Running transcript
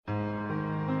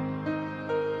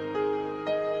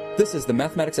This is the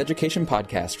Mathematics Education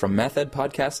Podcast from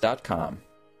mathedpodcast.com.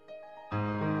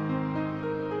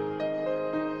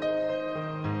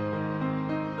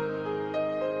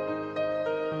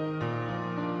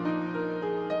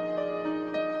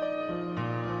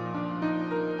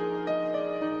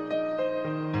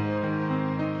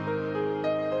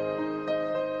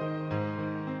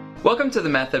 Welcome to the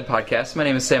Math Ed Podcast. My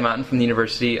name is Sam Otten from the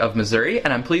University of Missouri,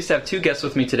 and I'm pleased to have two guests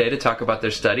with me today to talk about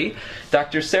their study.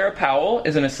 Dr. Sarah Powell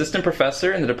is an assistant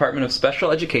professor in the Department of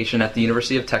Special Education at the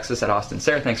University of Texas at Austin.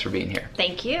 Sarah, thanks for being here.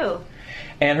 Thank you.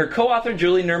 And her co-author,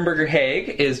 Julie Nurnberger Haig,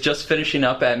 is just finishing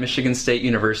up at Michigan State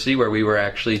University, where we were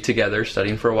actually together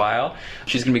studying for a while.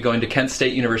 She's going to be going to Kent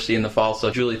State University in the fall,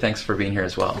 so Julie, thanks for being here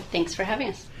as well. Thanks for having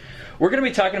us. We're going to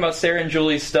be talking about Sarah and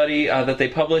Julie's study that they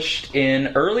published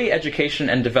in Early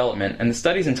Education and Development, and the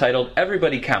study's entitled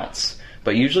Everybody Counts,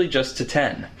 but usually just to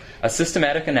 10, a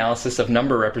systematic analysis of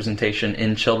number representation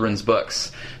in children's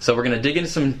books. So we're going to dig into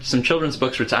some children's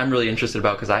books, which I'm really interested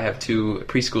about because I have two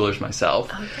preschoolers myself.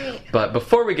 Oh, great. But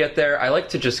before we get there, I like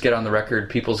to just get on the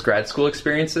record people's grad school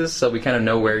experiences so we kind of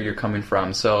know where you're coming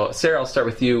from. So Sarah, I'll start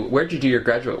with you. Where did you do your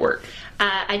graduate work?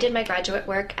 I did my graduate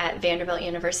work at Vanderbilt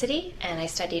University, and I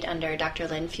studied under Dr.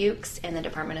 Lynn Fuchs in the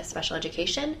Department of Special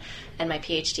Education, and my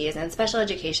PhD is in special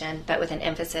education, but with an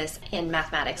emphasis in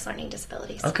mathematics learning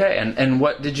disabilities. Okay, and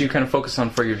what did you kind of focus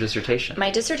on for your dissertation? My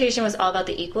dissertation was all about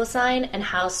the equal sign and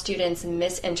how students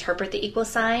misinterpret the equal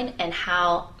sign and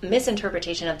how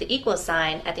misinterpretation of the equal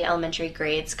sign at the elementary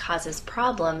grades causes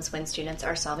problems when students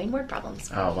are solving word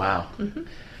problems. Oh, wow. Mm-hmm.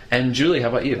 And Julie, how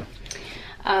about you?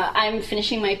 I'm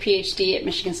finishing my PhD at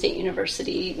Michigan State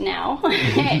University now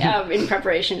in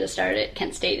preparation to start at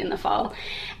Kent State in the fall.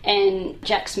 And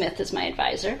Jack Smith is my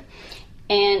advisor.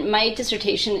 And my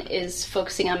dissertation is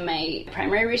focusing on my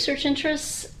primary research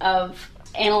interests of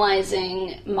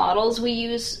analyzing models we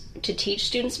use to teach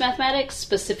students mathematics,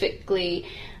 specifically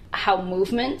how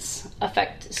movements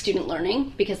affect student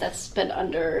learning, because that's been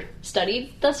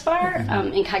understudied thus far.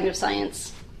 In cognitive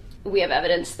science, we have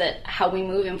evidence that how we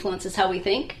move influences how we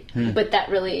think, but that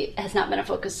really has not been a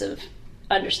focus of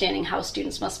understanding how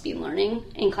students must be learning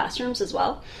in classrooms as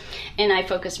well. And I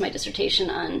focused my dissertation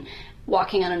on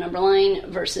walking on a number line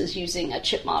versus using a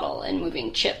chip model and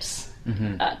moving chips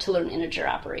to learn integer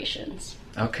operations.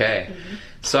 Okay.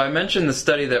 So I mentioned the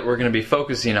study that we're going to be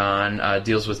focusing on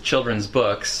deals with children's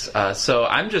books. So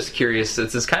I'm just curious,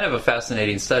 it's kind of a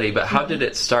fascinating study, but how did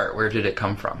it start? Where did it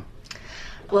come from?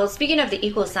 Well, speaking of the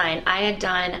equal sign, I had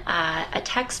done a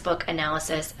textbook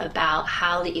analysis about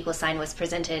how the equal sign was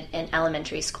presented in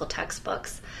elementary school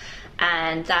textbooks.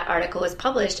 And that article was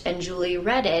published, and Julie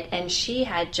read it, and she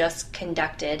had just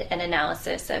conducted an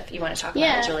analysis. If you want to talk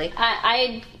about it, Julie.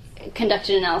 I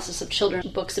conducted an analysis of children's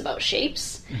books about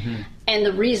shapes. And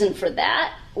the reason for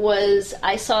that was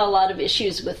I saw a lot of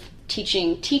issues with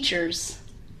teaching teachers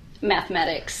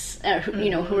mathematics,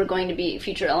 who are going to be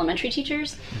future elementary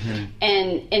teachers,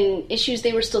 and issues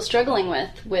they were still struggling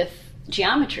with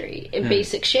geometry and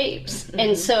basic shapes.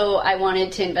 And so I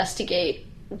wanted to investigate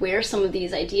where some of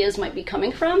these ideas might be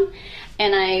coming from,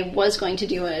 and I was going to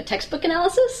do a textbook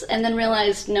analysis, and then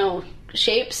realized, no,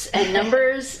 shapes and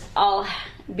numbers all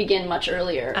begin much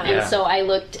earlier. And so I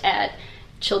looked at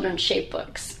children's shape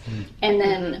books. And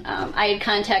then I had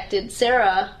contacted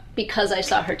Sarah because I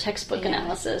saw her textbook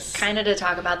analysis. Kind of to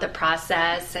talk about the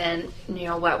process and,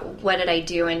 what did I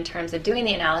do in terms of doing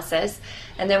the analysis.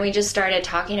 And then we just started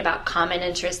talking about common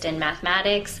interest in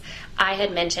mathematics. I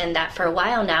had mentioned that for a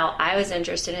while now, I was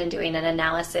interested in doing an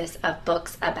analysis of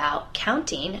books about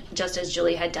counting, just as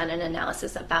Julie had done an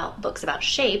analysis about books about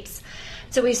shapes.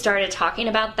 So we started talking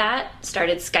about that,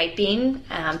 started Skyping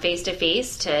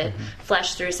face-to-face to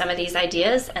flesh through some of these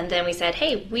ideas, and then we said,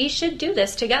 hey, we should do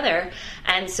this together.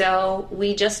 And so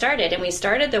we just started, and we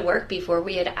started the work before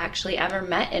we had actually ever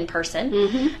met in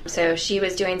person. So she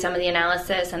was doing some of the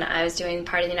analysis, and I was doing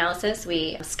part of the analysis.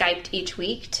 We Skyped each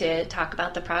week to talk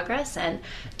about the progress, and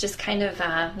just kind of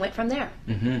went from there.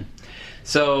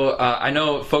 So I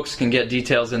know folks can get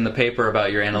details in the paper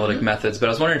about your analytic methods, but I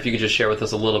was wondering if you could just share with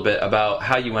us a little bit about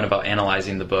how you went about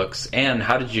analyzing the books, and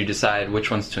how did you decide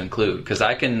which ones to include? Because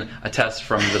I can attest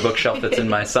from the bookshelf that's in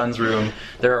my son's room,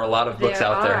 there are a lot of books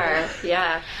out there.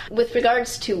 Yeah. With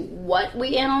regards to what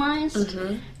we analyzed,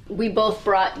 we both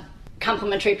brought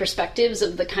complementary perspectives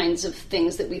of the kinds of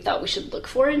things that we thought we should look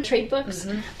for in trade books.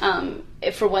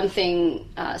 For one thing,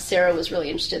 Sarah was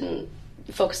really interested in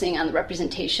focusing on the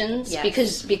representations,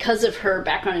 because of her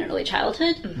background in early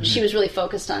childhood. She was really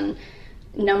focused on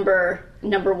number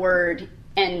word,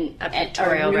 and a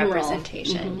pictorial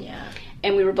representation.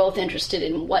 And we were both interested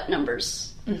in what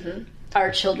numbers our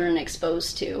children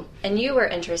exposed to. And you were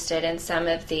interested in some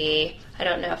of the, I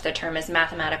don't know if the term is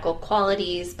mathematical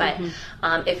qualities, but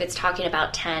if it's talking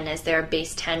about 10, is there a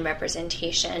base 10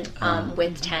 representation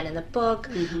with 10 in the book?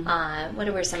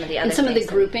 What were some of the other and some of the things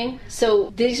grouping?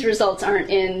 So these results aren't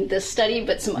in this study,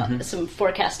 but some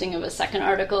forecasting of a second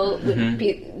article would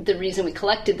be the reason we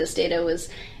collected this data was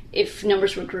if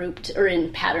numbers were grouped or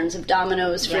in patterns of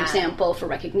dominoes, for example, for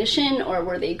recognition, or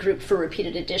were they grouped for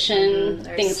repeated addition,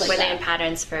 things like that. Were they in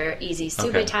patterns for easy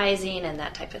subitizing and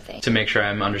that type of thing? To make sure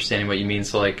I'm understanding what you mean,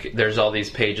 so like there's all these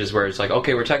pages where it's like,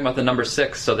 okay, we're talking about the number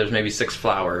 6, so there's maybe 6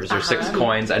 flowers or 6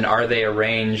 coins, and are they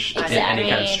arranged in any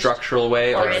kind of structural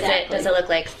way? Or does it look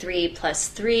like 3 plus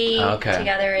 3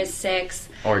 together is 6?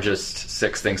 Or just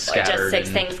 6 things scattered. Or just 6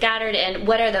 things scattered. And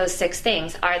what are those 6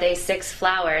 things? Are they 6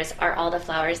 flowers? Are all the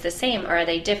flowers the same? Or are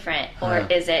they different? Or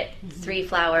is it 3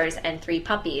 flowers and 3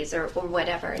 puppies? Or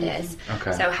whatever it is.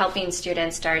 Okay. So helping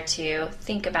students start to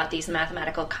think about these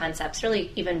mathematical concepts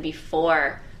really even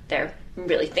before they're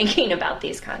really thinking about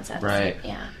these concepts. Right.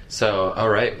 Yeah. So, all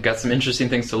right, got some interesting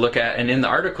things to look at. And in the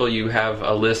article, you have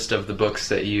a list of the books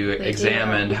that you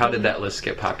examined. How did that list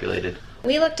get populated?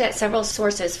 We looked at several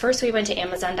sources. First, we went to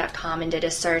Amazon.com and did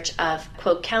a search of,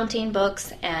 quote, counting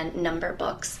books and number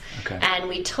books. Okay. And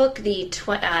we took they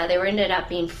ended up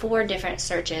being 4 different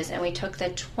searches, and we took the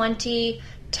 20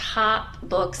 top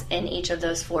books in each of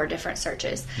those 4 different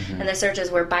searches. And the searches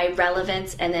were by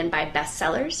relevance and then by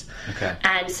bestsellers. Okay.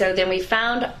 And so then we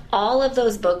found all of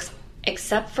those books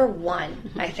except for one,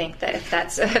 I think, that if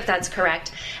that's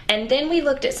correct. And then we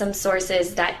looked at some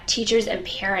sources that teachers and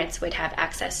parents would have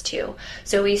access to.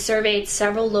 So we surveyed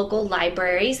several local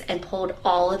libraries and pulled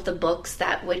all of the books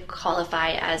that would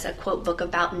qualify as a, quote, book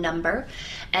about number.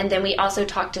 And then we also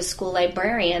talked to school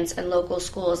librarians in local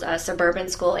schools, a suburban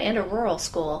school and a rural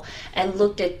school, and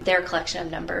looked at their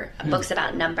collection of books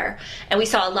about number. And we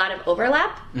saw a lot of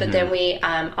overlap, but then we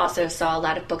also saw a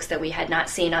lot of books that we had not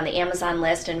seen on the Amazon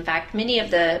list. In fact, many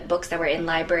of the books that were in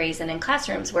libraries and in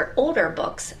classrooms were older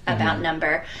books about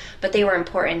number, but they were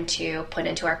important to put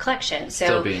into our collection.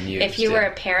 So if you were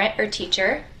a parent or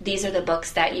teacher, these are the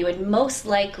books that you would most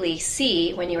likely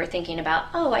see when you were thinking about,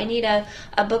 oh, I need a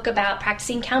book about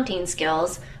practicing counting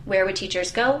skills. Where would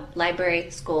teachers go? Library,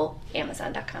 school,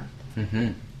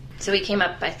 Amazon.com. So we came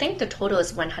up, I think the total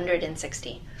is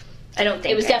 160. I don't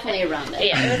think it was definitely around that.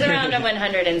 Yeah, it was around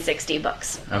 160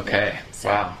 books. Okay, so.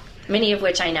 Wow. Many of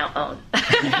which I now own.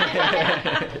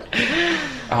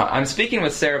 I'm speaking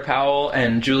with Sarah Powell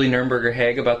and Julie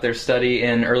Nurnberger-Haig about their study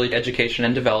in early education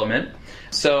and development.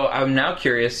 So I'm now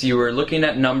curious, you were looking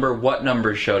at what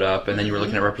numbers showed up, and then you were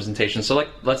looking at representation. So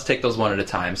let's take those one at a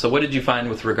time. So what did you find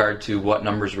with regard to what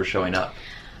numbers were showing up?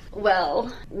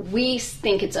 Well, we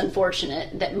think it's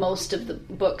unfortunate that most of the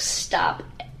books stop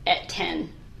at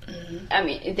 10. I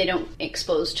mean, they don't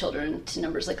expose children to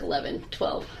numbers like 11,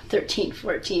 12, 13,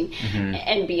 14,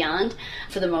 and beyond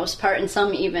for the most part. And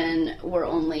some even were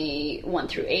only 1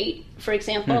 through 8, for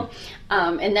example.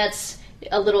 And that's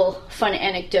a little fun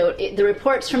anecdote. The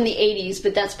report's from the 80s,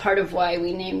 but that's part of why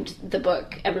we named the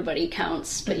book Everybody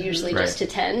Counts, but usually just to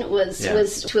 10, was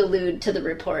to allude to the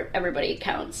report Everybody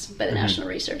Counts by the National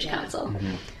Research Council.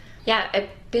 Yeah, I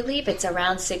believe it's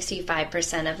around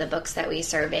 65% of the books that we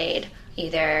surveyed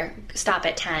either stop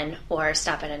at 10 or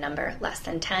stop at a number less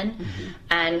than 10.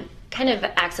 And kind of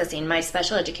accessing my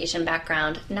special education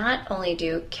background, not only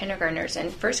do kindergartners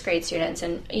and first grade students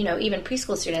and even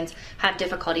preschool students have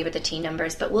difficulty with the teen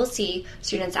numbers, but we'll see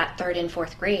students at 3rd and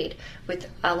 4th grade with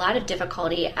a lot of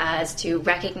difficulty as to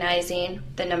recognizing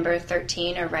the number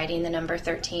 13 or writing the number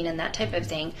 13 and that type of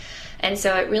thing. And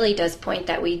so it really does point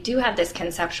that we do have this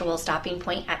conceptual stopping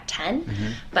point at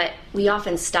 10, but we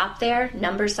often stop there.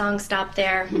 Number songs stop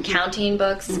there. Counting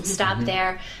books stop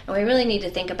there. And we really need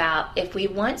to think about, if we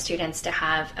want students to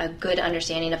have a good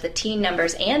understanding of the teen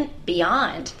numbers and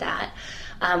beyond that,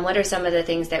 what are some of the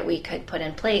things that we could put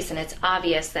in place? And it's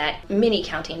obvious that many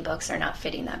counting books are not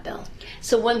fitting that bill.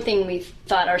 So one thing we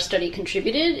thought our study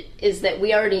contributed is that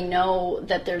we already know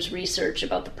that there's research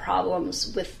about the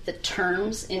problems with the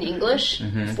terms in English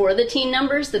for the teen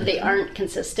numbers, that they aren't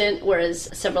consistent, whereas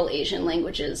several Asian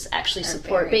languages actually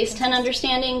support base 10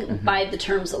 understanding by the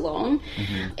terms alone.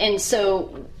 And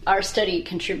so our study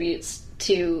contributes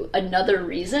to another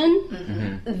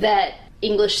reason that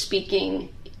English-speaking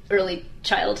early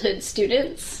childhood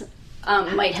students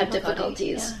might have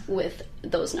difficulties with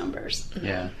those numbers.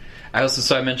 Yeah. I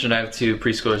mentioned I have 2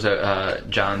 preschoolers.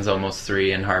 John's almost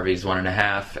 3 and Harvey's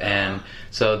 1.5. And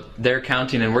so they're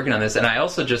counting and working on this. And I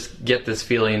also just get this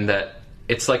feeling that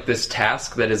it's like this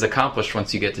task that is accomplished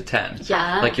once you get to 10.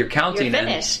 Yeah. Like you're counting. You're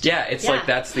finished. It's like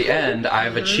that's the end.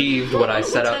 I've achieved what I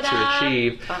set out to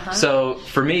achieve. So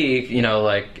for me,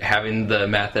 like having the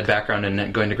math background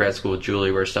and going to grad school with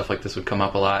Julie where stuff like this would come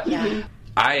up a lot. Yeah.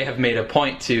 I have made a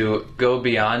point to go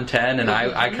beyond 10, and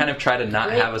I kind of try to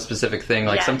not have a specific thing.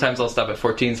 Like sometimes I'll stop at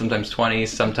 14, sometimes 20,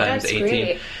 sometimes That's 18.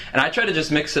 Great. And I try to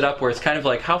just mix it up where it's kind of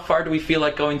like, how far do we feel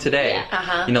like going today?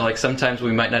 Yeah. Like sometimes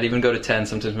we might not even go to 10,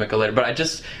 sometimes we might go later. But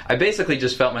I basically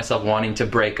just felt myself wanting to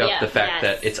break up the fact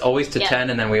that it's always to 10,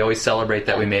 and then we always celebrate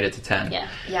that we made it to 10.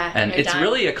 Yeah. And it's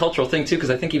really a cultural thing too, because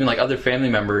I think even like other family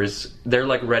members, they're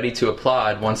like ready to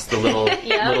applaud once the little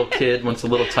little kid, once the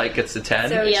little tyke gets to 10.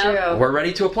 So true. We're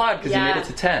ready to applaud because you made it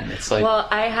to 10. It's like, well,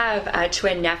 I have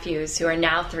twin nephews who are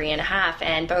now 3.5,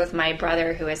 and both my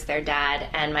brother, who is their dad,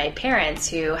 and my parents,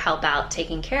 who help out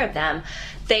taking care of them,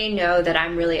 they know that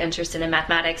I'm really interested in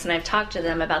mathematics, and I've talked to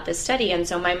them about this study. And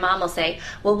so my mom will say,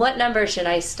 well, what number should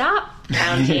I stop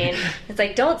counting? It's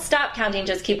like, don't stop counting,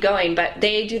 just keep going. But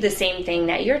they do the same thing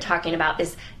that you're talking about,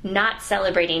 is not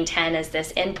celebrating 10 as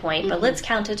this endpoint, but let's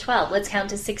count to 12, let's count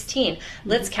to 16,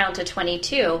 let's count to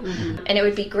 22. And it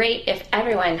would be great if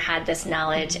everyone had this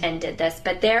knowledge and did this.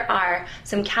 But there are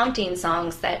some counting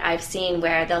songs that I've seen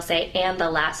where they'll say, and the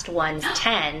last one's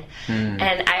 10.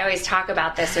 And I always talk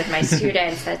about this with my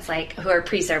students that's like, who are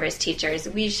pre-service teachers.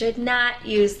 We should not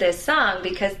use this song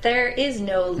because there is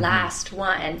no last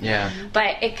one. Yeah.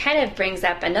 But it kind of brings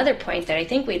up another point that I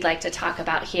think we'd like to talk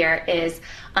about here is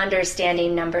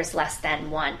understanding numbers less than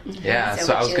 1. Yeah,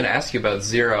 so I was going to ask you about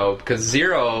 0, because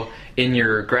 0 in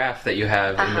your graph that you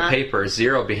have in the paper,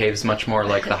 0 behaves much more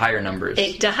like the higher numbers.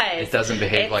 It does. It doesn't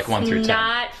behave like 1 through 10. It's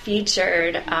not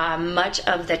featured much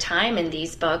of the time in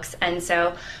these books, and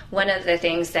so one of the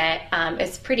things that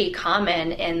is pretty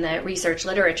common in the research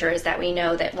literature is that we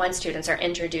know that once students are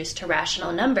introduced to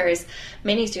rational numbers,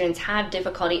 many students have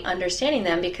difficulty understanding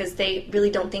them because they really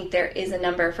don't think there is a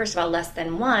number, first of all, less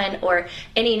than 1, or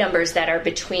any numbers that are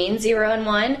between 0 and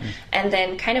 1, and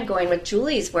then kind of going with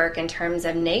Julie's work in terms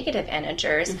of negative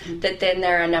integers, that then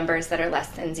there are numbers that are less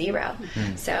than 0.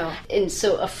 So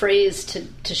a phrase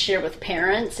to share with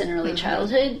parents in early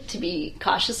childhood to be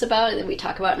cautious about, that we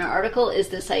talk about in our article, is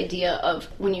this idea of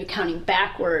when you're counting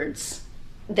backwards,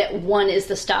 that 1 is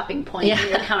the stopping point when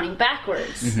you're counting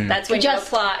backwards. That's when you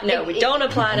applaud. No, we don't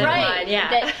applaud at 1.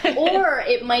 Yeah. Or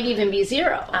it might even be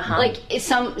 0. Like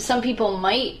some people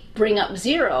might bring up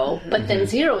 0, but then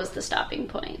 0 is the stopping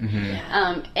point.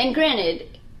 And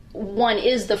granted, 1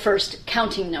 is the first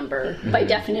counting number by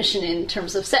definition in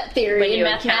terms of set theory in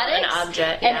mathematics. An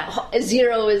object, and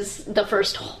 0 is the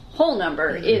first whole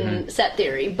number in set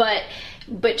theory. But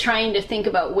trying to think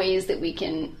about ways that we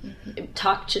can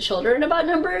talk to children about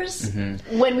numbers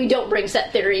when we don't bring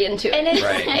set theory into it.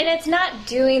 And it's not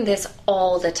doing this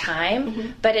all the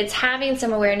time, but it's having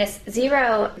some awareness.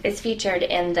 0 is featured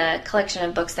in the collection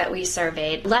of books that we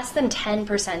surveyed less than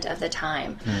 10% of the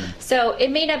time. So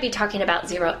it may not be talking about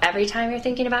 0 every time you're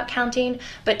thinking about counting,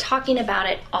 but talking about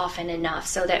it often enough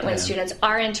so that when students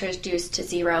are introduced to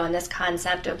 0 and this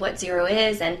concept of what 0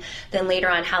 is, and then later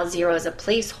on how 0 is a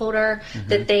placeholder,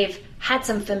 that they've had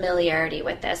some familiarity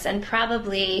with this, and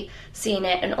probably seeing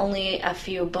it in only a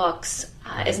few books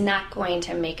is not going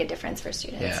to make a difference for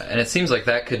students. Yeah, and it seems like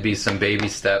that could be some baby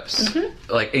steps.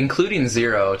 Like including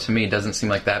 0 to me doesn't seem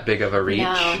like that big of a reach.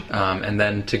 No. And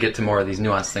then to get to more of these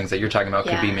nuanced things that you're talking about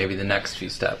could be maybe the next few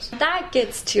steps. That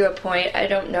gets to a point, I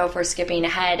don't know if we're skipping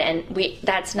ahead, and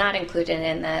that's not included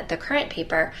in the current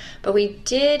paper, but we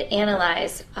did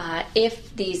analyze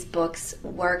if these books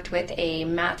worked with a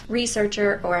math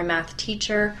researcher or a math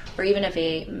teacher, or even if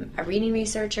a reading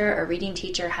researcher or reading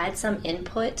teacher had some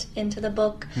input into the book.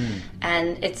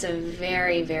 And it's a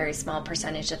very, very small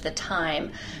percentage of the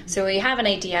time. So we have an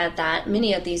idea that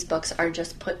many of these books are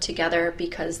just put together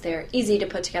because they're easy to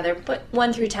put together. Put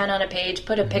 1 through 10 on a page,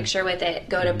 put a picture with it,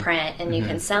 go to print, and you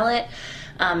can sell it.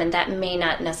 And that may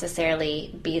not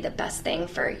necessarily be the best thing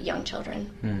for young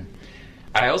children.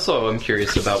 I also am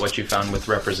curious about what you found with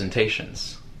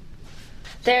representations.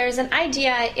 There's an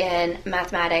idea in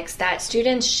mathematics that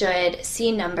students should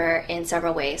see number in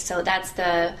several ways. So that's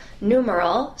the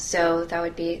numeral, so that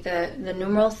would be the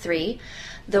numeral 3,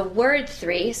 the word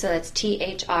 3, so that's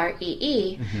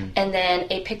THREE, and then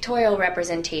a pictorial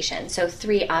representation, so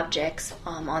 3 objects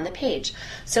on the page.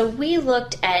 So we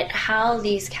looked at how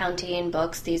these counting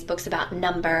books, these books about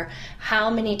number, how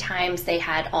many times they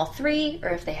had all 3, or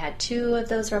if they had 2 of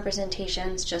those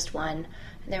representations, just 1.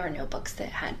 There were no books that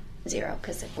had 0,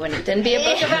 because it wouldn't be a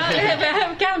book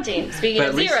about counting. Speaking But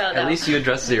of at least, 0, though. At least you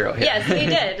addressed 0. Yeah. Yes, we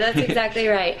did. That's exactly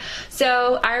right.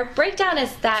 So our breakdown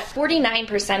is that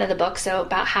 49% of the books, so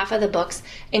about half of the books,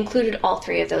 included all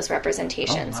 3 of those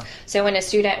representations. Oh, wow. So when a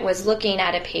student was looking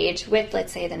at a page with,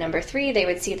 let's say, the number 3, they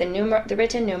would see the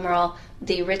written numeral,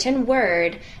 the written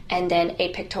word, and then a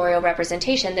pictorial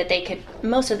representation that they could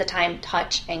most of the time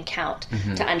touch and count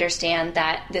to understand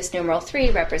that this numeral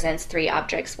 3 represents 3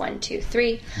 objects, 1, 2,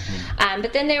 3.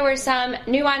 But then there were some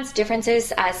nuanced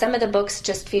differences. Some of the books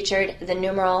just featured the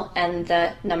numeral and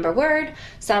the number word.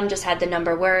 Some just had the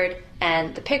number word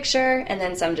and the picture, and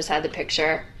then some just had the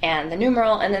picture and the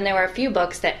numeral. And then there were a few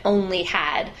books that only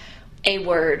had a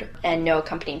word and no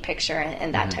accompanying picture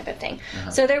and that type of thing.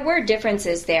 So there were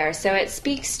differences there. So it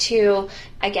speaks to,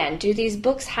 again, do these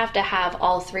books have to have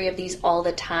all 3 of these all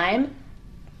the time?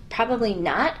 Probably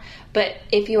not. But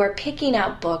if you are picking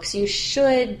out books, you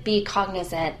should be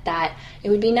cognizant that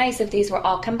it would be nice if these were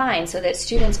all combined so that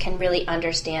students can really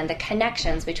understand the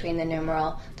connections between the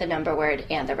numeral, the number word,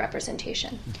 and the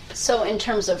representation. So in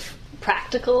terms of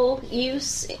practical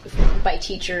use by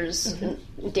teachers,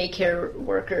 daycare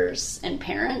workers, and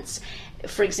parents,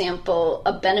 for example,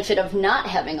 a benefit of not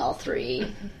having all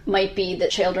 3 might be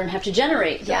that children have to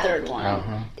generate the third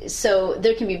one. So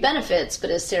there can be benefits,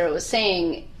 but as Sarah was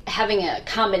saying, having a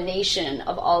combination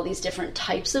of all these different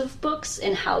types of books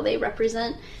and how they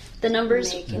represent the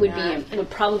numbers would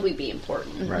probably be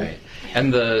important. Right.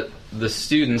 And the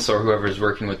students or whoever's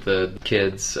working with the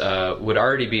kids would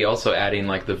already be also adding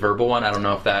like the verbal one. I don't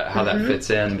know if how that fits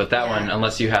in, but that one,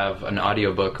 unless you have an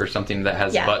audiobook or something that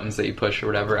has buttons that you push or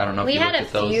whatever, I don't know if we you had looked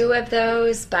at those. We had a few of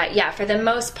those, but yeah, for the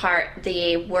most part,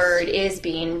 the word is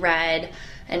being read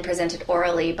and presented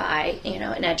orally by,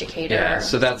 an educator. Yeah,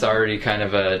 so that's already kind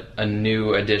of a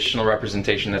new additional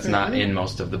representation that's not in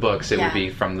most of the books. It would be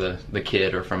from the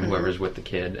kid or from whoever's with the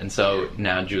kid. And so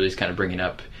now Julie's kind of bringing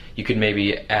up, you could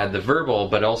maybe add the verbal,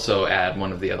 but also add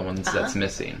one of the other ones that's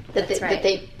missing. That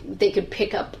they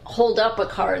could hold up a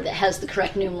card that has the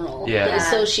correct numeral that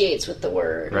associates with the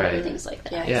word and things like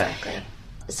that. Yeah, exactly.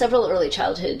 Several early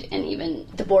childhood and even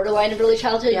the borderline of early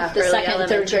childhood, the second and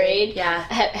third grade,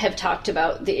 have talked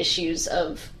about the issues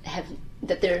of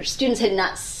that their students had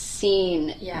not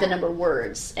seen the number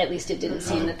words. At least it didn't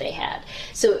seem that they had.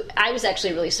 So I was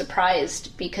actually really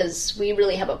surprised because we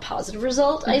really have a positive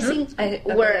result, I think,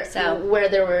 where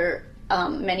there were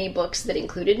many books that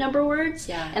included number words.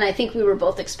 And I think we were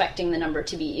both expecting the number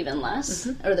to be even less,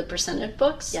 or the percentage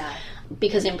books.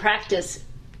 Because in practice,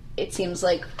 it seems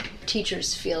like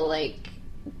teachers feel like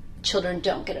children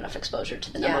don't get enough exposure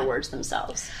to the number words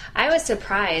themselves. I was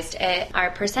surprised.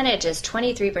 Our percentage is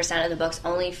 23% of the books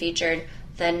only featured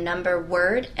the number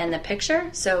word and the picture.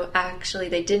 So actually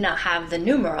they did not have the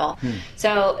numeral.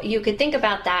 So you could think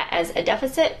about that as a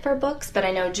deficit for books, but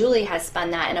I know Julie has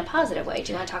spun that in a positive way.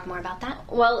 Do you want to talk more about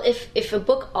that? Well, if a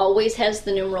book always has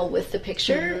the numeral with the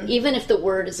picture, even if the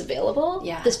word is available,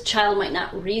 this child might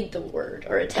not read the word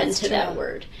or attend to that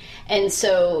word. And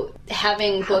so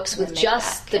having books with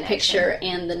just the picture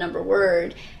and the number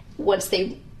word, once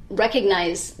they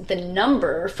recognize the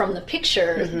number from the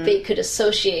picture, they could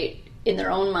associate in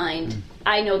their own mind,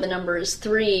 I know the number is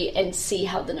 3, and see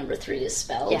how the number 3 is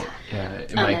spelled.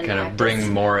 It might kind of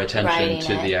bring more attention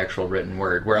to the actual written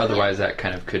word, where otherwise that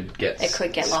kind of could get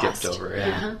skipped lost.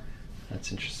 over.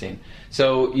 That's interesting.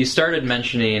 So you started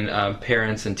mentioning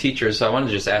parents and teachers, so I wanted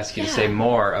to just ask you to say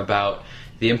more about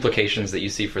the implications that you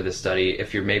see for this study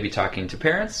if you're maybe talking to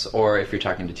parents or if you're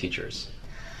talking to teachers.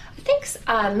 I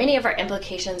think many of our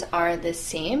implications are the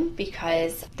same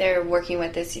because they're working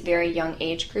with this very young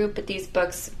age group, but these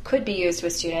books could be used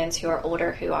with students who are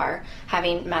older who are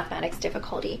having mathematics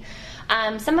difficulty.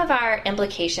 Some of our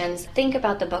implications, think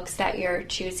about the books that you're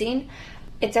choosing.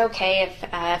 It's okay if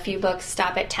a few books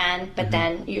stop at 10, but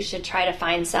then you should try to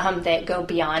find some that go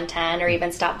beyond 10 or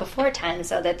even stop before 10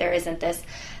 so that there isn't this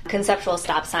conceptual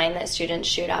stop sign that students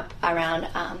shoot up around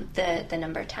the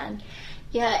number 10.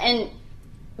 Yeah, and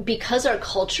because our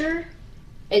culture,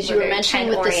 as you were mentioning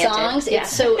with the songs,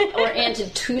 it's so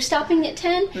oriented to stopping at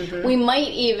 10, we might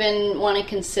even want to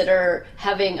consider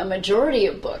having a majority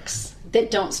of books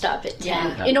that don't stop at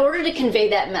 10 in order to convey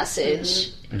that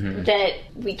message that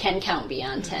we can count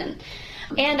beyond 10.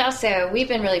 And also, we've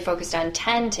been really focused on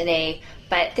 10 today,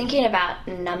 but thinking about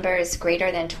numbers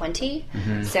greater than 20.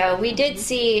 So we did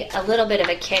see a little bit of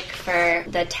a kick for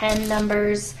the 10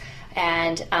 numbers,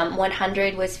 and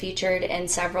 100 was featured in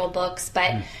several books,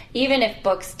 but even if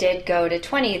books did go to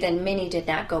 20, then many did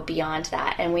not go beyond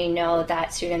that, and we know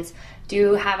that students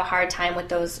do have a hard time with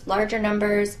those larger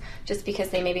numbers just because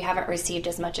they maybe haven't received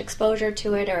as much exposure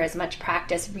to it or as much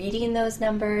practice reading those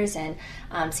numbers and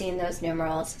seeing those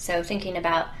numerals. So thinking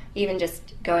about even just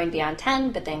going beyond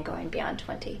 10, but then going beyond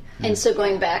 20. And so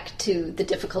going back to the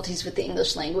difficulties with the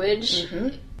English language,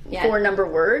 Yeah. for number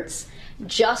words,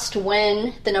 just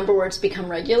when the number words become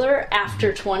regular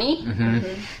after 20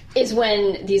 is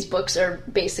when these books are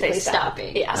basically They stop.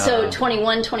 stopping. Yeah. So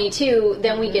 21, 22,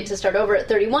 then we get to start over at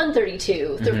 31,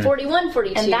 32, 41,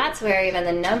 42. And that's where even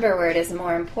the number word is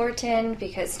more important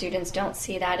because students don't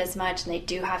see that as much and they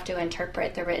do have to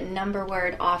interpret the written number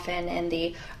word often in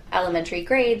the elementary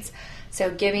grades. So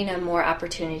giving them more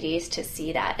opportunities to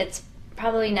see that. It's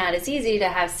probably not as easy to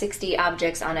have 60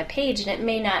 objects on a page, and it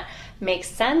may not make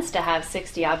sense to have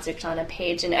 60 objects on a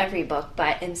page in every book,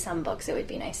 but in some books it would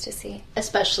be nice to see.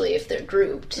 especially if they're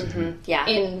grouped Yeah.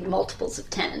 in multiples of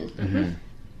 10.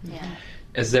 Yeah.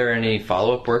 Is there any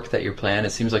follow-up work that you're planning?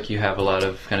 It seems like you have a lot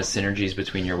of kind of synergies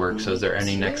between your work, so is there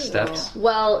any next steps?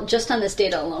 Well, just on this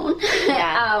data alone,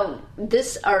 Yeah.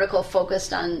 this article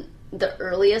focused on the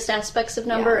earliest aspects of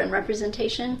number Yeah. and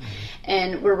representation,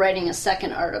 and we're writing a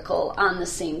second article on the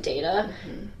same data,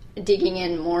 digging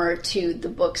in more to the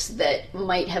books that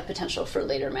might have potential for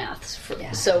later maths.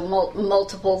 Yeah. So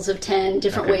multiples of 10,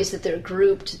 different Okay. ways that they're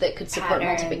grouped that could support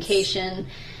Patterns. multiplication,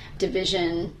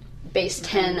 division, base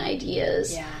 10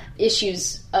 ideas, Yeah.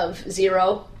 issues of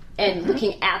 0, and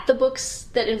looking at the books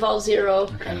that involve 0.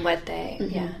 And what they,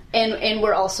 yeah. And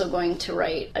we're also going to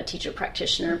write a teacher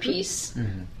practitioner piece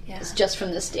Yeah. just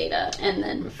from this data, and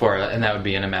then And that would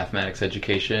be in a mathematics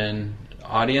education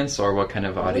audience, or what kind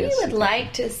of We audience? would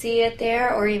like to see it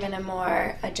there, or even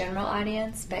a general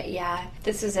audience. But yeah,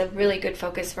 this is a really good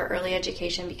focus for early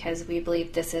education because we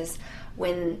believe this is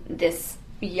when this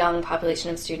young population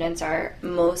of students are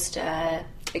most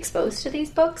exposed to these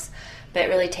books. But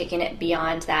really taking it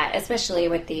beyond that, especially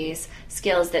with these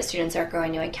skills that students are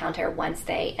going to encounter once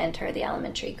they enter the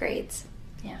elementary grades.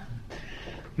 Yeah.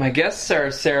 My guests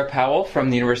are Sarah Powell from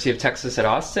the University of Texas at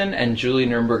Austin and Julie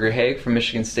Nurnberger Haig from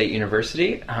Michigan State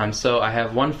University. So I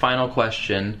have one final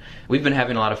question. We've been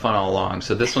having a lot of fun all along,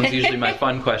 so this one's usually my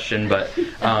fun question, but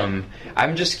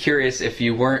I'm just curious, if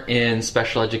you weren't in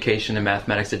special education and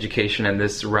mathematics education and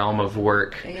this realm of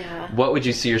work, Yeah. what would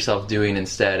you see yourself doing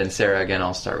instead? And Sarah, again,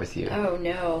 I'll start with you. Oh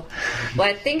no. Well,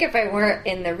 I think if I weren't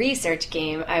in the research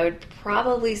game, I would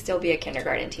probably still be a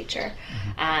kindergarten teacher.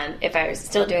 If I was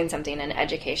still doing something in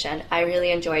education, I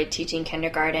really enjoyed teaching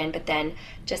kindergarten, but then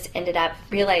just ended up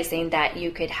realizing that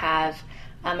you could have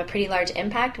a pretty large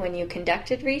impact when you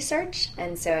conducted research,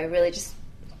 and so I really just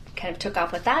kind of took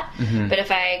off with that. But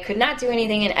if I could not do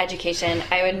anything in education,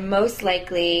 I would most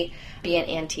likely be an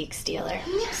antiques dealer.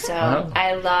 So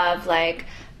I love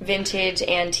vintage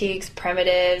antiques,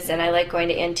 primitives, and I like going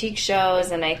to antique shows,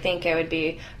 and I think it would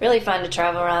be really fun to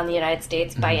travel around the United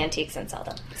States, buy antiques, and sell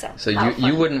them. So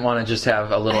you wouldn't want to just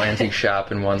have a little antique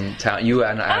shop in one town. You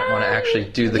want to actually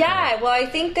do the well, I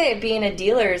think that being a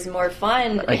dealer is more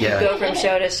fun if Yeah. you go from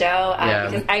show to show.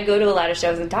 Because I go to a lot of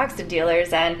shows and talk to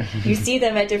dealers, and you see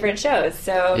them at different shows.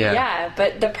 So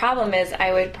but the problem is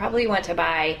I would probably want to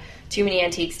buy too many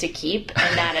antiques to keep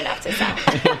and not enough to sell.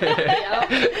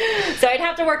 So I'd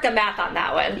have to work the math on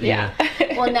that one. Yeah.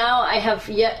 well, now I have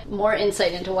yet more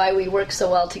insight into why we work so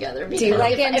well together. Do you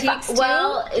like antiques too?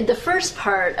 Well, the first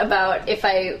part about if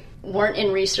I weren't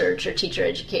in research or teacher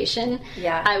education,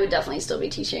 I would definitely still be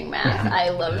teaching math. I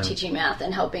love teaching math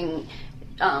and helping.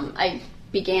 I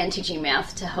began teaching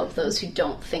math to help those who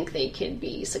don't think they could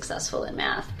be successful in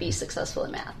math be successful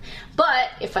in math. But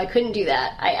if I couldn't do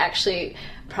that, I actually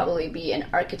probably be an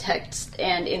architect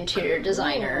and interior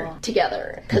designer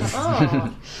together, because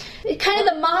kind of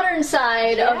the modern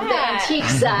side of the antique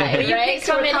side, but you right?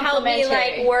 can come and help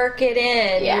me work it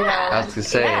in. Yeah. You know? I was going to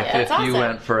say, if awesome. you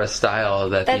went for a style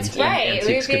that That's the right.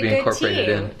 antiques We'd could be a good incorporated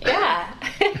team. in. Yeah.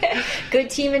 Good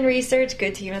team in research,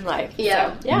 good team in life.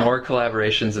 Yeah. So, More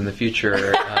collaborations in the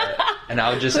future. And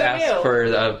I'll just ask knew? for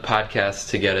a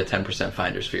podcast to get a 10%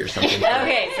 finder's fee or something.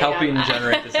 Okay, so helping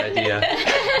generate this idea.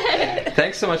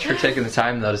 Thanks so much for taking the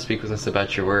time, though, to speak with us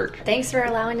about your work. Thanks for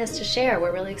allowing us to share.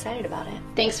 We're really excited about it.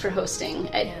 Thanks for hosting.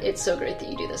 It's so great that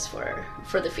you do this for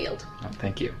the field. Oh,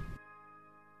 thank you.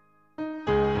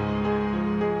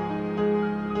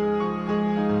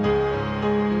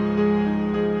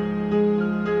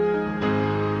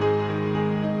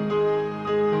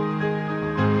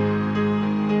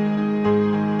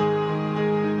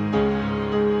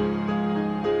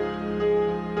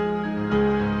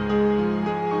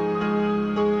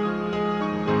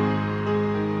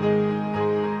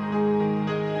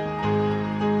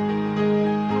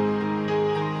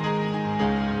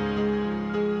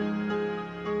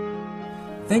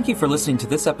 Thank you for listening to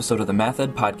this episode of the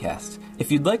MathEd Podcast.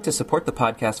 If you'd like to support the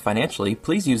podcast financially,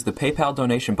 please use the PayPal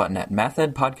donation button at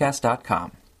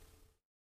mathedpodcast.com.